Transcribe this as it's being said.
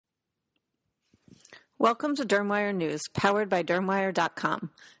Welcome to Dermwire News, powered by Dermwire.com.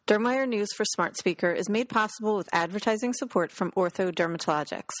 Dermwire News for Smart Speaker is made possible with advertising support from Ortho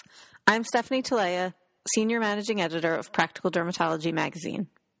Dermatologics. I'm Stephanie Talea, Senior Managing Editor of Practical Dermatology magazine.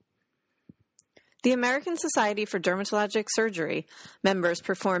 The American Society for Dermatologic Surgery members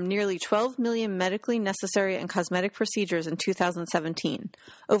performed nearly 12 million medically necessary and cosmetic procedures in 2017,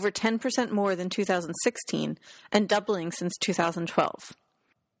 over 10% more than 2016, and doubling since 2012.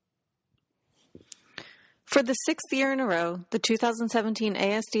 For the sixth year in a row, the 2017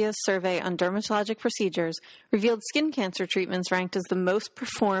 ASDS survey on dermatologic procedures revealed skin cancer treatments ranked as the most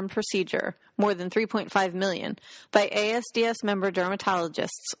performed procedure, more than 3.5 million, by ASDS member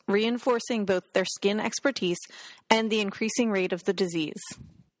dermatologists, reinforcing both their skin expertise and the increasing rate of the disease.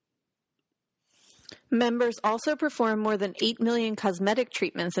 Members also performed more than 8 million cosmetic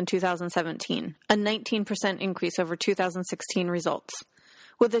treatments in 2017, a 19% increase over 2016 results.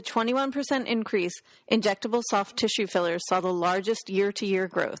 With a 21% increase, injectable soft tissue fillers saw the largest year-to-year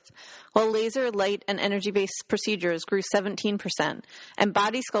growth, while laser, light, and energy-based procedures grew 17%, and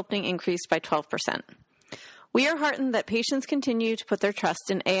body sculpting increased by 12%. We are heartened that patients continue to put their trust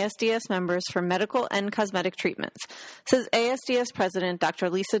in ASDS members for medical and cosmetic treatments, says ASDS President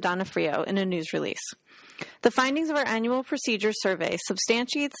Dr. Lisa Donofrio in a news release. The findings of our annual procedure survey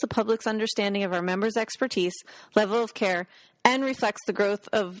substantiates the public's understanding of our members' expertise, level of care, and reflects the growth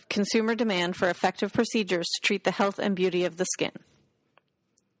of consumer demand for effective procedures to treat the health and beauty of the skin.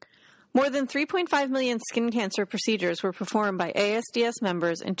 More than 3.5 million skin cancer procedures were performed by ASDS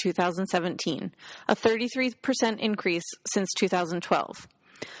members in 2017, a 33% increase since 2012.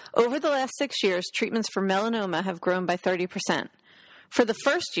 Over the last 6 years, treatments for melanoma have grown by 30%. For the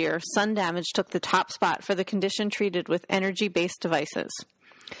first year, sun damage took the top spot for the condition treated with energy-based devices.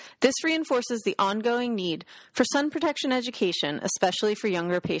 This reinforces the ongoing need for sun protection education, especially for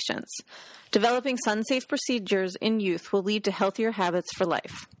younger patients. Developing sun-safe procedures in youth will lead to healthier habits for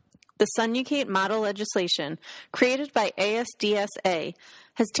life. The Sunucate model legislation, created by ASDSA,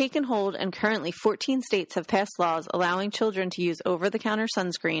 has taken hold, and currently 14 states have passed laws allowing children to use over-the-counter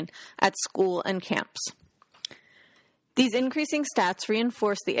sunscreen at school and camps. These increasing stats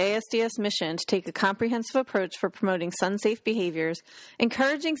reinforce the ASDS mission to take a comprehensive approach for promoting sun-safe behaviors,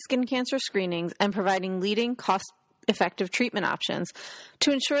 encouraging skin cancer screenings, and providing leading cost-effective treatment options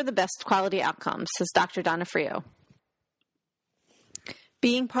to ensure the best quality outcomes, says Dr. Donofrio.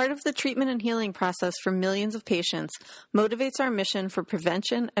 Being part of the treatment and healing process for millions of patients motivates our mission for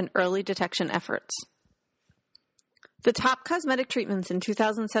prevention and early detection efforts. The top cosmetic treatments in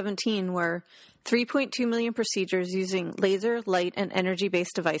 2017 were 3.2 million procedures using laser, light, and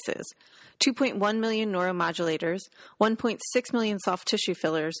energy-based devices, 2.1 million neuromodulators, 1.6 million soft tissue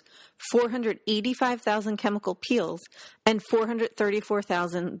fillers, 485,000 chemical peels, and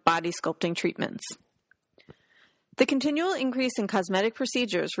 434,000 body sculpting treatments. The continual increase in cosmetic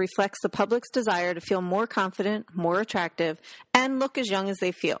procedures reflects the public's desire to feel more confident, more attractive, and look as young as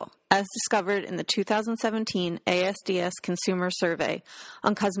they feel, as discovered in the 2017 ASDS Consumer Survey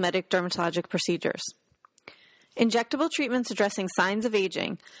on cosmetic dermatologic procedures. Injectable treatments addressing signs of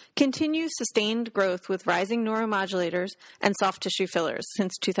aging continue sustained growth with rising neuromodulators and soft tissue fillers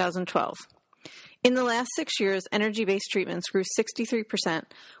since 2012. In the last 6 years, energy-based treatments grew 63%,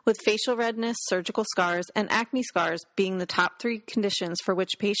 with facial redness, surgical scars, and acne scars being the top 3 conditions for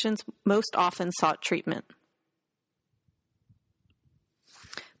which patients most often sought treatment.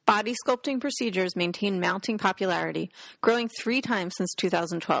 Body sculpting procedures maintain mounting popularity, growing 3 times since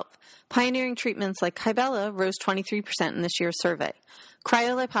 2012. Pioneering treatments like Kybella rose 23% in this year's survey.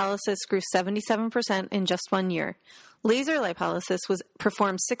 Cryolipolysis grew 77% in just 1 year. Laser lipolysis was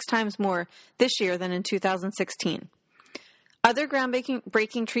performed 6 times more this year than in 2016. Other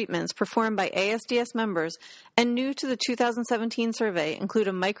groundbreaking treatments performed by ASDS members and new to the 2017 survey include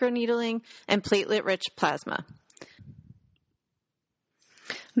a microneedling and platelet-rich plasma.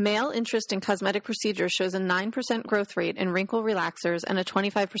 Male interest in cosmetic procedures shows a 9% growth rate in wrinkle relaxers and a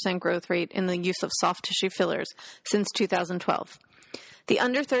 25% growth rate in the use of soft tissue fillers since 2012. The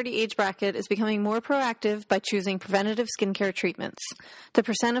under 30 age bracket is becoming more proactive by choosing preventative skincare treatments. The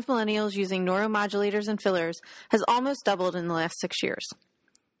percent of millennials using neuromodulators and fillers has almost doubled in the last 6 years.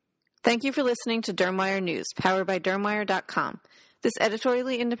 Thank you for listening to Dermwire News, powered by Dermwire.com. This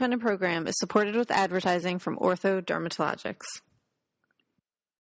editorially independent program is supported with advertising from Ortho Dermatologics.